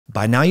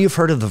By now you've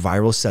heard of the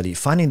viral study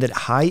finding that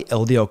high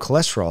LDL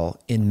cholesterol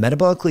in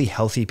metabolically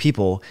healthy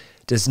people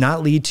does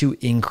not lead to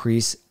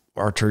increased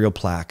arterial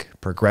plaque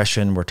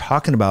progression. We're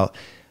talking about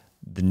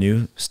the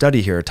new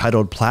study here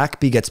titled Plaque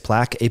Begets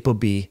Plaque,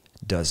 ApoB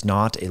Does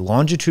Not, a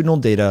longitudinal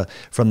data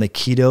from the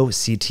Keto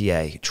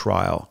CTA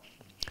trial.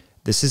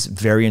 This is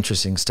very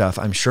interesting stuff.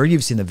 I'm sure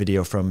you've seen the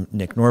video from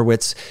Nick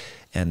Norwitz,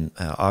 and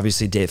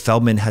obviously Dave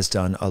Feldman has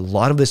done a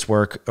lot of this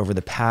work over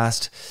the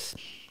past,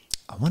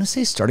 I want to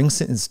say starting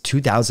since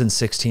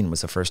 2016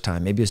 was the first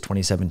time. Maybe it was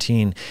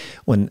 2017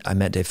 when I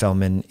met Dave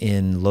Feldman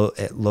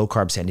at Low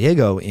Carb San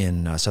Diego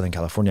in Southern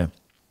California.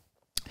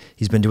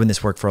 He's been doing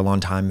this work for a long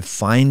time,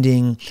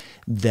 finding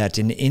that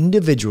in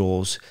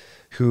individuals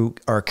who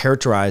are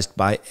characterized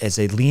as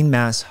a lean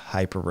mass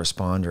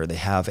hyperresponder, they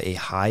have a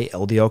high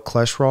LDL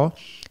cholesterol,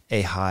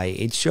 a high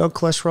HDL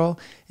cholesterol,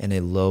 and a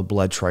low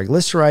blood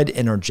triglyceride,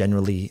 and are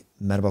generally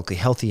metabolically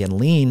healthy and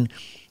lean.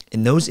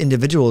 In those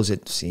individuals,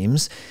 it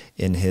seems,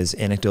 in his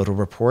anecdotal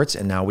reports,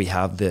 and now we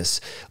have this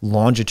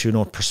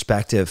longitudinal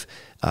perspective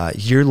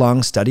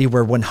year-long study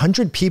where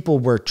 100 people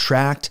were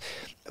tracked,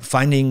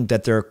 finding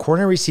that their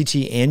coronary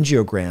CT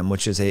angiogram,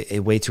 which is a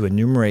way to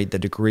enumerate the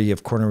degree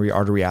of coronary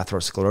artery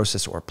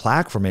atherosclerosis or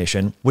plaque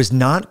formation, was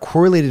not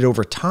correlated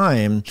over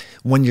time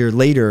 1 year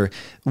later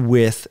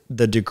with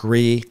the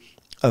degree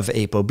of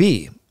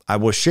ApoB. I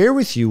will share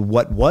with you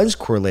what was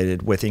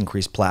correlated with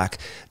increased plaque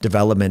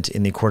development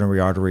in the coronary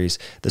arteries,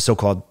 the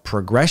so-called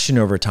progression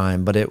over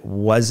time, but it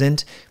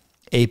wasn't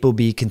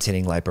ApoB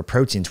containing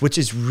lipoproteins, which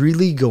is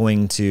really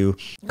going to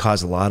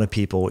cause a lot of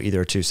people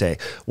either to say,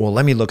 well,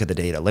 let me look at the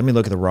data. Let me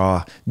look at the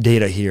raw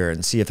data here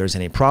and see if there's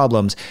any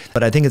problems.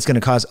 But I think it's going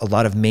to cause a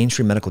lot of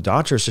mainstream medical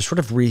doctors to sort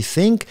of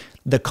rethink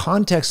the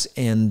context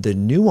and the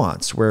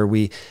nuance, where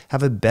we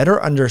have a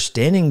better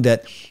understanding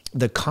that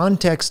the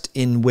context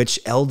in which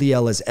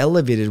LDL is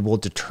elevated will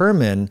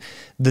determine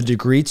the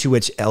degree to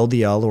which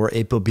LDL or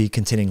ApoB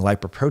containing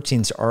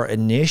lipoproteins are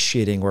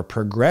initiating or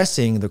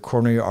progressing the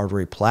coronary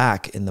artery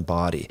plaque in the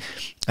body.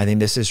 I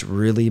think this is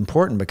really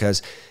important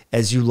because,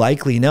 as you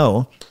likely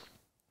know,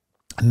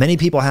 many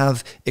people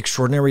have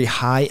extraordinary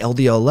high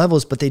LDL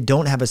levels, but they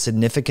don't have a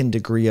significant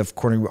degree of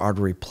coronary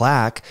artery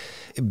plaque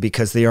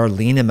because they are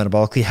lean and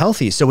metabolically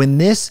healthy. So in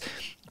this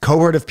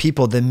cohort of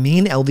people, the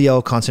mean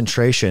LDL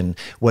concentration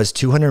was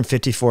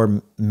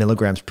 254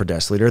 milligrams per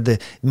deciliter. The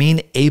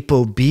mean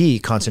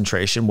ApoB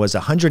concentration was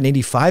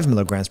 185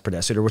 milligrams per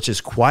deciliter, which is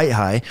quite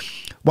high,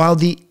 while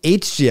the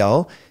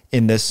HDL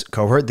in this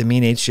cohort, the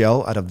mean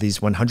HDL out of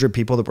these 100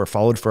 people that were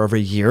followed for over a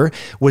year,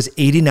 was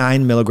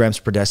 89 milligrams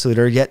per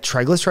deciliter, yet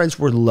triglycerides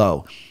were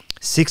low,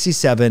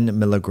 67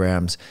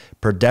 milligrams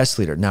per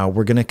deciliter. Now,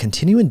 we're going to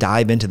continue and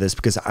dive into this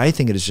because I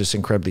think it is just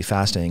incredibly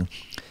fascinating.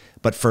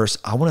 But first,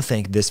 I want to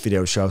thank this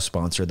video show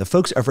sponsor, the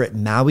folks over at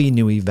Maui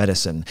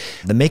Venison,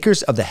 the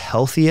makers of the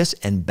healthiest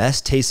and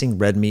best tasting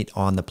red meat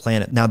on the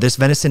planet. Now, this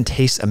venison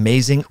tastes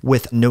amazing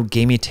with no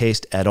gamey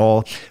taste at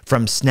all.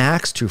 From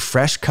snacks to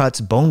fresh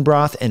cuts, bone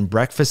broth, and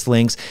breakfast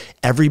links,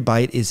 every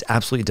bite is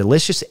absolutely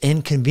delicious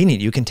and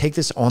convenient. You can take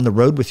this on the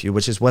road with you,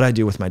 which is what I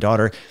do with my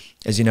daughter.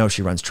 As you know,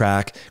 she runs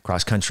track,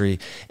 cross country,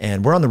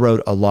 and we're on the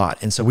road a lot.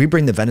 And so we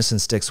bring the venison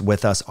sticks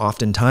with us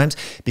oftentimes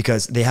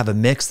because they have a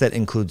mix that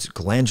includes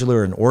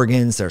glandular and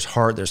organs. There's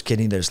heart, there's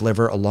kidney, there's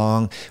liver,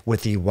 along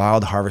with the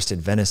wild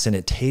harvested venison.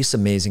 It tastes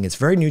amazing. It's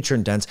very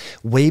nutrient dense,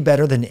 way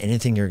better than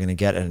anything you're going to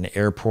get at an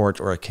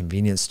airport or a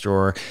convenience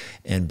store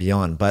and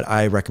beyond. But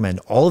I recommend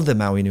all of the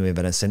Maui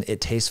venison.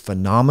 It tastes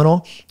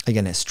phenomenal.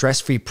 Again, a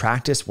stress-free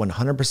practice,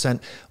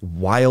 100%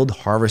 wild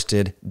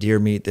harvested deer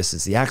meat. This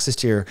is the axis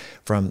deer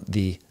from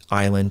the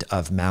island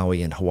of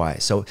Maui in Hawaii.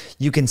 So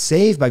you can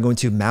save by going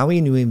to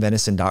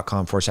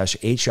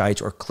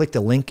mauinuivenison.com/HIH or click the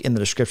link in the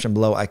description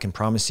below. I can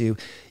promise you,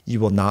 you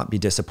will not be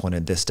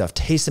disappointed. This stuff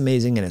tastes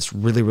amazing and it's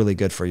really, really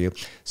good for you.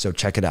 So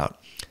check it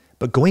out.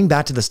 But going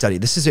back to the study,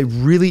 this is a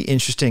really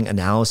interesting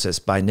analysis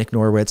by Nick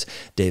Norwitz,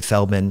 Dave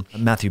Feldman,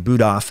 Matthew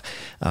Budoff.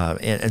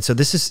 And so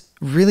this is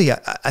really,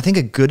 I think,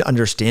 a good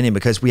understanding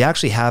because we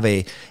actually have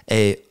a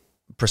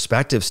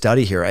prospective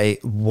study here, a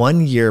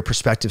 1 year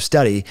prospective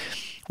study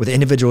with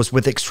individuals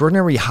with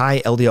extraordinary high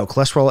LDL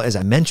cholesterol. As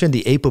I mentioned,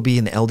 the ApoB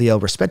and the LDL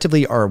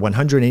respectively are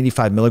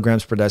 185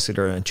 milligrams per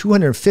deciliter and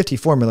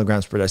 254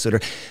 milligrams per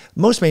deciliter.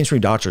 Most mainstream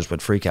doctors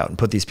would freak out and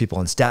put these people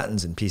on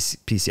statins and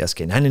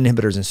PCSK9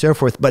 inhibitors and so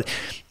forth. But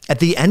at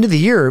the end of the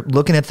year,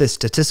 looking at the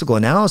statistical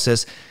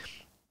analysis,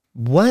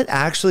 what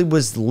actually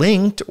was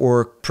linked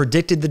or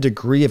predicted the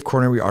degree of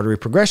coronary artery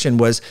progression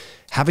was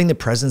having the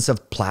presence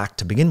of plaque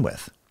to begin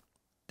with.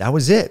 That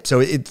was it.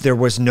 So there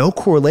was no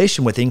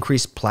correlation with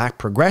increased plaque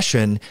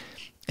progression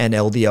and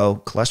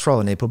LDL cholesterol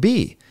and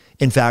ApoB.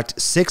 In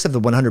fact, 6 of the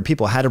 100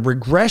 people had a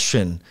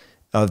regression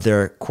of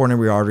their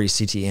coronary artery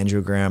CT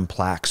angiogram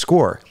plaque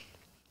score.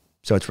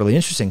 So it's really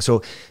interesting.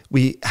 So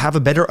we have a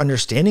better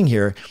understanding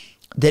here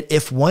that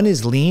if one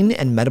is lean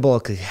and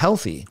metabolically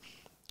healthy,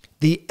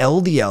 the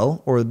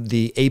LDL or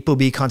the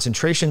ApoB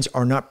concentrations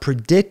are not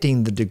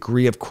predicting the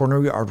degree of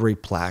coronary artery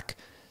plaque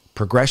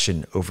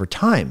progression over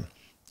time.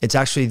 It's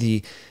actually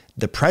the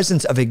the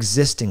presence of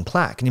existing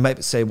plaque. And you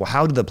might say, well,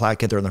 how did the plaque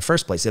get there in the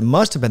first place? It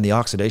must have been the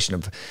oxidation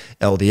of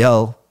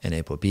LDL and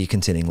ApoB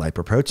containing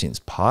lipoproteins,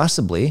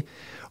 possibly.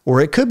 Or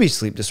it could be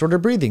sleep disorder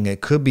breathing.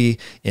 It could be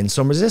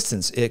insulin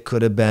resistance. It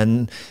could have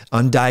been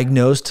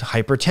undiagnosed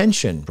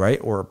hypertension, right?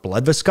 Or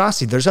blood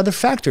viscosity. There's other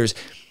factors,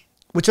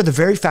 which are the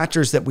very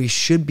factors that we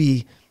should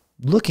be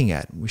looking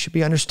at, we should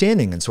be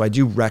understanding. And so I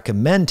do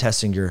recommend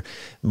testing your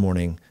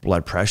morning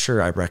blood pressure.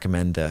 I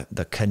recommend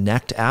the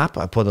Connect app.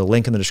 I put a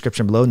link in the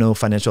description below, no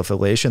financial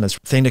affiliation. That's a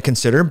thing to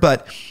consider.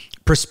 But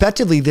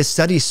prospectively, this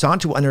study sought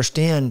to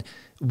understand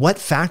what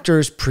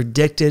factors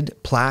predicted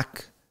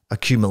plaque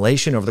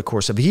accumulation over the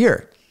course of a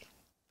year.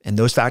 And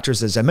those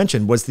factors, as I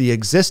mentioned, was the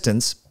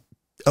existence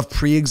of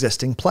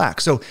pre-existing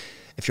plaque. So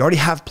if you already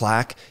have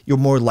plaque, you're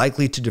more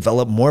likely to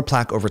develop more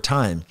plaque over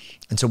time.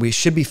 And so we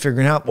should be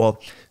figuring out, well,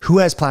 who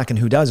has plaque and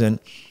who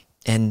doesn't,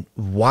 and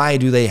why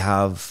do they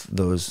have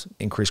those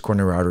increased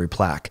coronary artery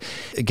plaque?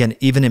 Again,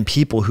 even in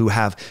people who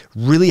have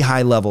really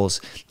high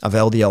levels of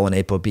LDL and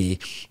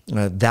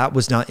ApoB, that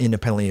was not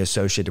independently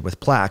associated with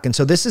plaque. And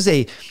so this is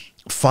a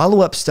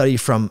follow-up study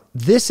from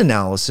this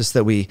analysis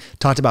that we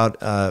talked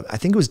about, I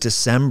think it was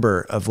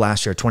December of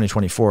last year,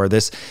 2024.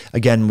 This,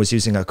 again, was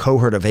using a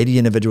cohort of 80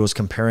 individuals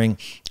comparing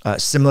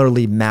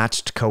similarly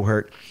matched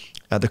cohort.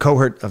 The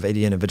cohort of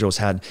 80 individuals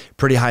had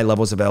pretty high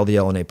levels of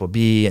LDL and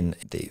ApoB, and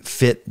they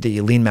fit the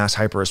lean mass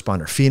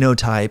hyperresponder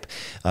phenotype,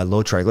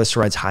 low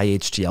triglycerides, high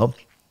HDL.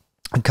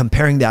 And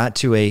comparing that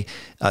to a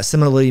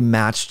similarly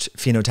matched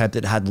phenotype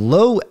that had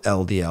low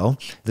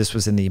LDL, this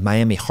was in the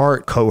Miami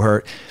Heart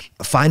cohort,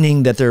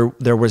 finding that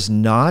there was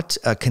not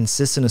a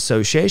consistent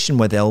association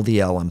with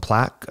LDL and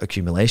plaque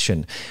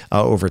accumulation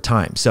over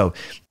time. So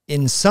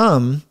in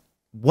sum,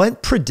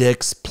 what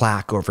predicts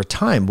plaque over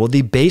time? Well,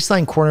 the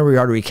baseline coronary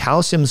artery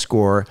calcium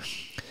score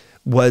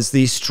was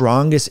the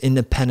strongest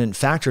independent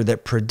factor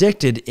that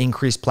predicted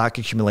increased plaque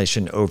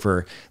accumulation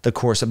over the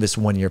course of this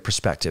one-year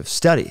prospective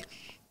study.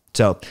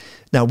 So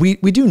now we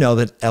do know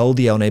that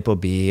LDL and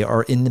ApoB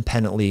are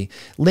independently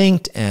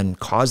linked and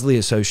causally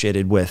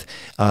associated with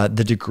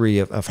the degree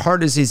of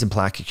heart disease and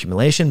plaque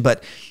accumulation.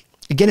 But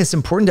again, it's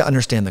important to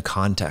understand the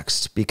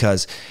context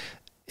because,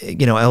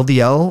 you know,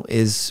 LDL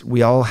is,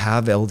 we all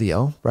have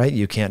LDL, right?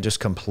 You can't just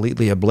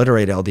completely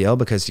obliterate LDL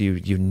because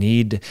you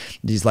need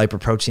these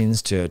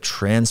lipoproteins to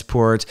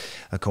transport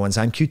a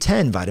coenzyme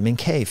Q10, vitamin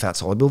K,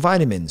 fat-soluble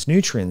vitamins,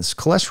 nutrients,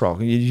 cholesterol.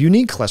 You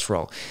need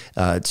cholesterol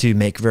to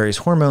make various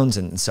hormones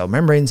and cell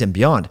membranes and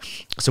beyond.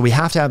 So we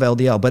have to have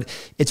LDL. But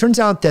it turns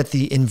out that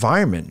the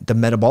environment, the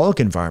metabolic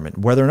environment,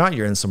 whether or not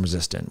you're insulin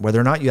resistant, whether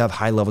or not you have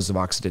high levels of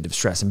oxidative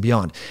stress and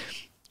beyond.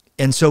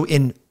 And so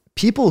in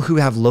people who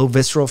have low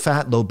visceral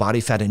fat, low body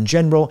fat in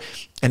general,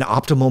 and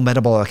optimal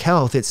metabolic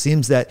health, it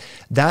seems that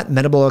that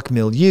metabolic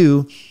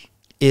milieu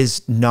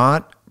is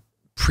not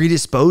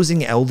predisposing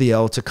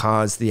LDL to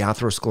cause the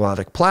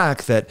atherosclerotic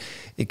plaque that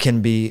it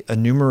can be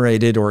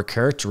enumerated or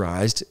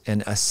characterized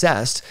and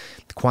assessed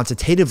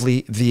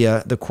quantitatively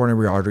via the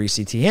coronary artery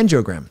CT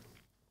angiogram.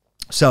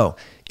 So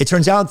it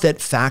turns out that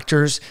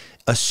factors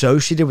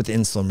associated with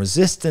insulin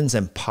resistance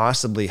and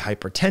possibly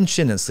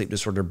hypertension and sleep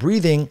disorder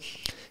breathing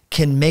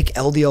can make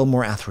LDL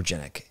more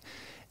atherogenic.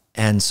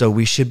 And so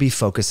we should be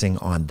focusing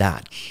on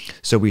that.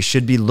 So we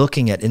should be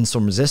looking at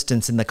insulin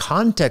resistance in the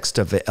context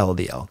of the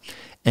LDL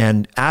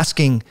and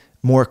asking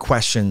more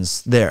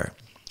questions there.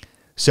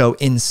 So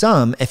in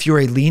sum, if you're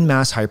a lean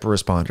mass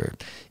hyperresponder,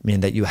 meaning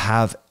that you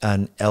have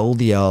an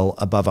LDL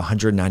above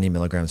 190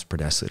 milligrams per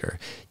deciliter,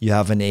 you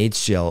have an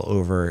HDL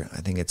over, I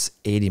think it's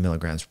 80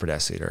 milligrams per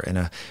deciliter, and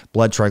a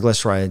blood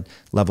triglyceride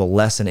level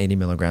less than 80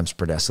 milligrams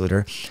per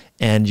deciliter,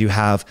 and you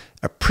have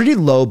a pretty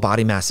low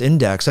body mass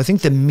index. I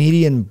think the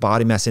median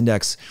body mass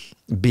index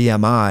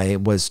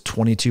BMI was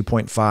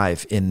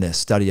 22.5 in this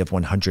study of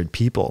 100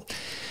 people.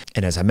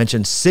 And as I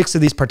mentioned, 6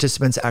 of these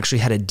participants actually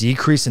had a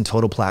decrease in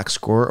total plaque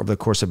score over the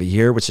course of a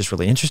year, which is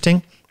really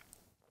interesting.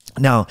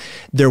 Now,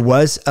 there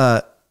was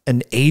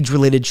an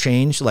age-related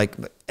change. Like,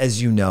 as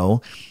you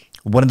know,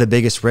 one of the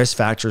biggest risk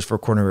factors for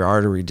coronary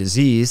artery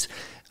disease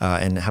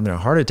and having a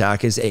heart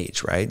attack is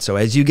age, right? So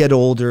as you get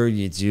older,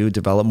 you do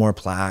develop more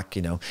plaque,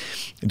 you know,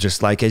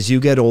 just like as you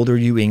get older,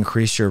 you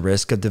increase your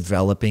risk of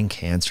developing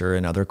cancer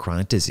and other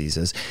chronic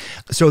diseases.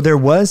 So there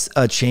was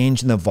a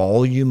change in the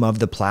volume of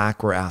the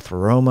plaque or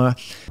atheroma,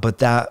 but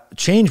that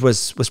change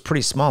was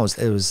pretty small.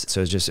 It was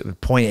just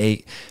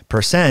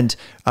 0.8%,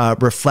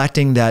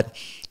 reflecting that,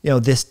 you know,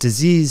 this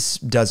disease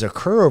does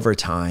occur over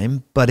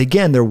time, but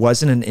again, there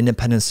wasn't an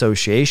independent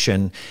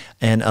association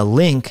and a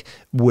link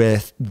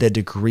with the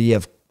degree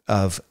of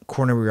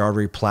coronary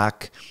artery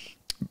plaque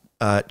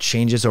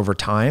changes over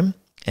time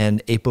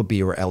and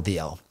ApoB or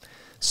LDL.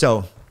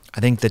 So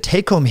I think the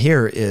take home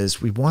here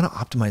is we want to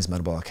optimize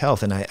metabolic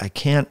health. And I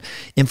can't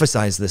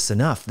emphasize this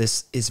enough.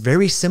 This is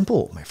very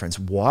simple, my friends.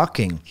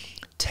 Walking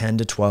 10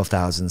 to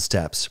 12,000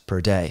 steps per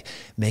day,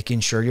 making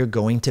sure you're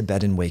going to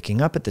bed and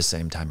waking up at the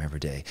same time every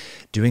day,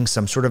 doing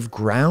some sort of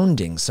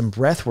grounding, some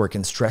breath work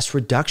and stress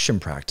reduction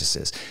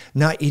practices,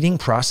 not eating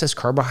processed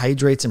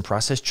carbohydrates and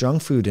processed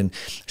junk food and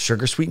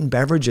sugar sweetened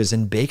beverages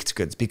and baked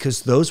goods,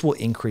 because those will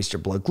increase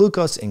your blood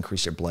glucose,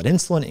 increase your blood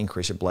insulin,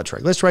 increase your blood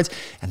triglycerides,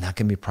 and that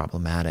can be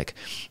problematic.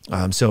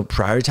 So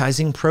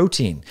prioritizing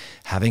protein,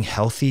 having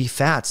healthy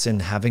fats,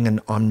 and having an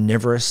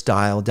omnivorous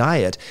style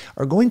diet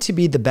are going to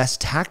be the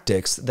best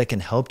tactics that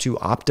can help to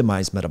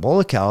optimize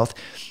metabolic health,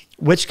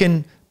 which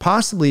can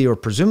possibly or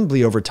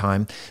presumably over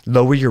time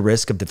lower your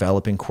risk of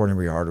developing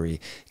coronary artery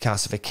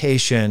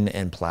calcification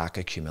and plaque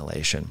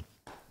accumulation.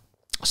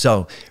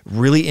 So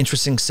really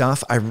interesting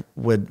stuff. I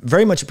would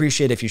very much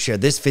appreciate if you share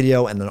this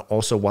video and then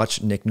also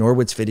watch Nick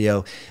Norwood's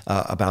video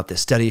about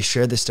this study.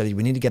 Share this study.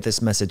 We need to get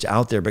this message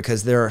out there,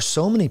 because there are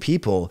so many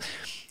people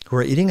who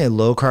are eating a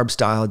low-carb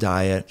style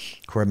diet,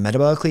 who are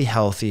metabolically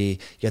healthy,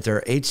 yet their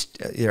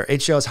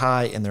HDL is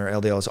high and their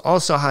LDL is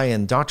also high,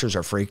 and doctors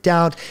are freaked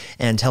out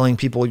and telling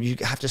people, you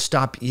have to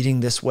stop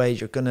eating this way,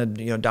 you're going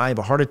to die of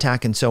a heart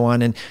attack and so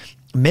on. And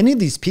many of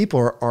these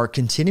people are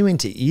continuing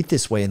to eat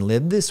this way and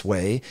live this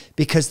way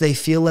because they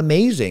feel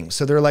amazing.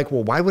 So they're like,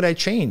 well, why would I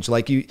change?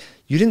 Like you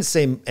didn't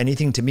say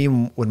anything to me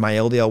when my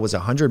LDL was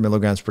 100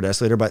 milligrams per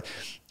deciliter, but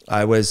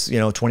I was,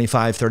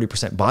 25,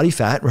 30% body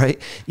fat, right?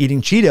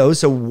 Eating Cheetos.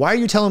 So why are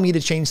you telling me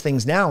to change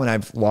things now? And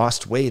I've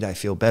lost weight, I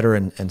feel better,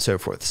 and so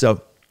forth.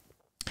 So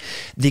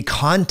the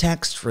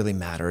context really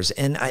matters.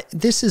 And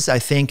this is, I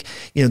think,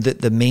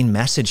 the main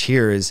message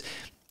here is,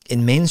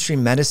 in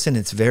mainstream medicine,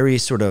 it's very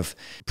sort of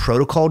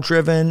protocol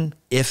driven.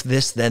 If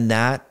this, then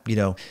that.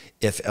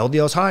 If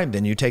LDL is high,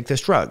 then you take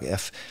this drug.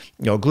 If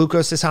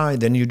glucose is high,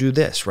 then you do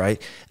this,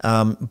 right?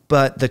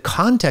 But the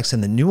context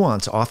and the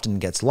nuance often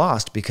gets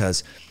lost,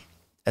 because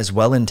as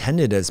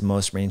well-intended as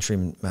most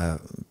mainstream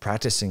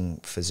practicing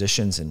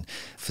physicians and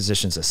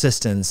physician's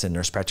assistants and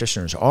nurse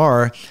practitioners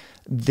are,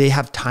 they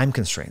have time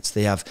constraints.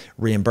 They have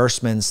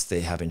reimbursements,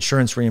 they have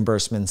insurance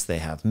reimbursements, they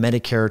have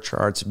Medicare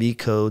charts, B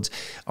codes,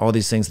 all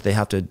these things that they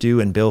have to do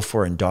and bill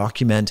for and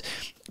document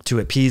to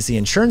appease the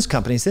insurance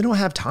companies. They don't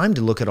have time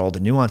to look at all the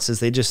nuances.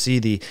 They just see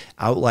the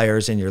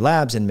outliers in your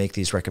labs and make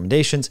these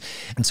recommendations.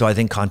 And so I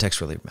think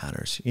context really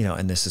matters,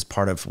 and this is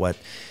part of what,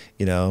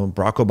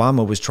 Barack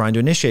Obama was trying to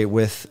initiate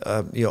with,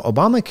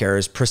 Obamacare,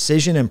 is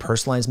precision and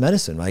personalized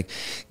medicine. Like,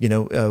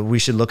 we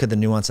should look at the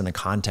nuance and the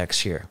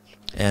context here.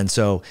 And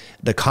so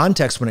the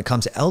context when it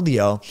comes to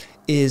LDL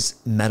is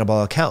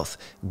metabolic health.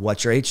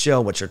 What's your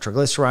HDL? What's your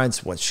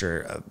triglycerides? What's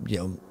your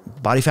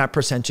body fat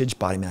percentage,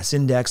 body mass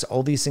index?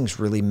 All these things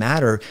really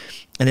matter.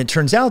 And it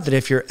turns out that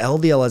if your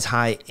LDL is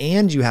high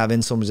and you have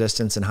insulin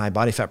resistance and high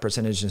body fat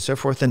percentage and so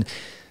forth, then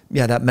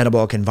that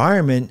metabolic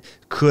environment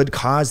could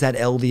cause that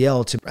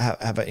LDL to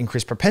have an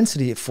increased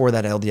propensity for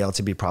that LDL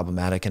to be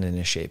problematic and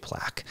initiate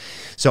plaque.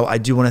 So I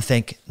do want to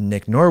thank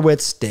Nick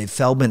Norwitz, Dave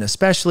Feldman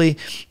especially,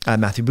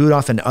 Matthew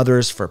Budoff, and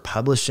others for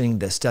publishing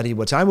this study,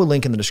 which I will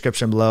link in the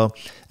description below.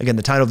 Again,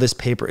 the title of this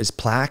paper is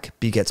Plaque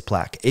Begets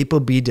Plaque.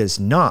 ApoB does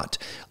not.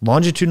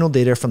 Longitudinal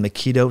data from the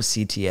Keto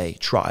CTA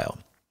trial.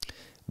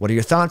 What are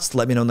your thoughts?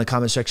 Let me know in the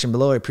comment section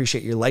below. I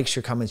appreciate your likes,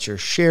 your comments, your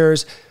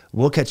shares.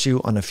 We'll catch you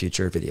on a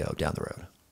future video down the road.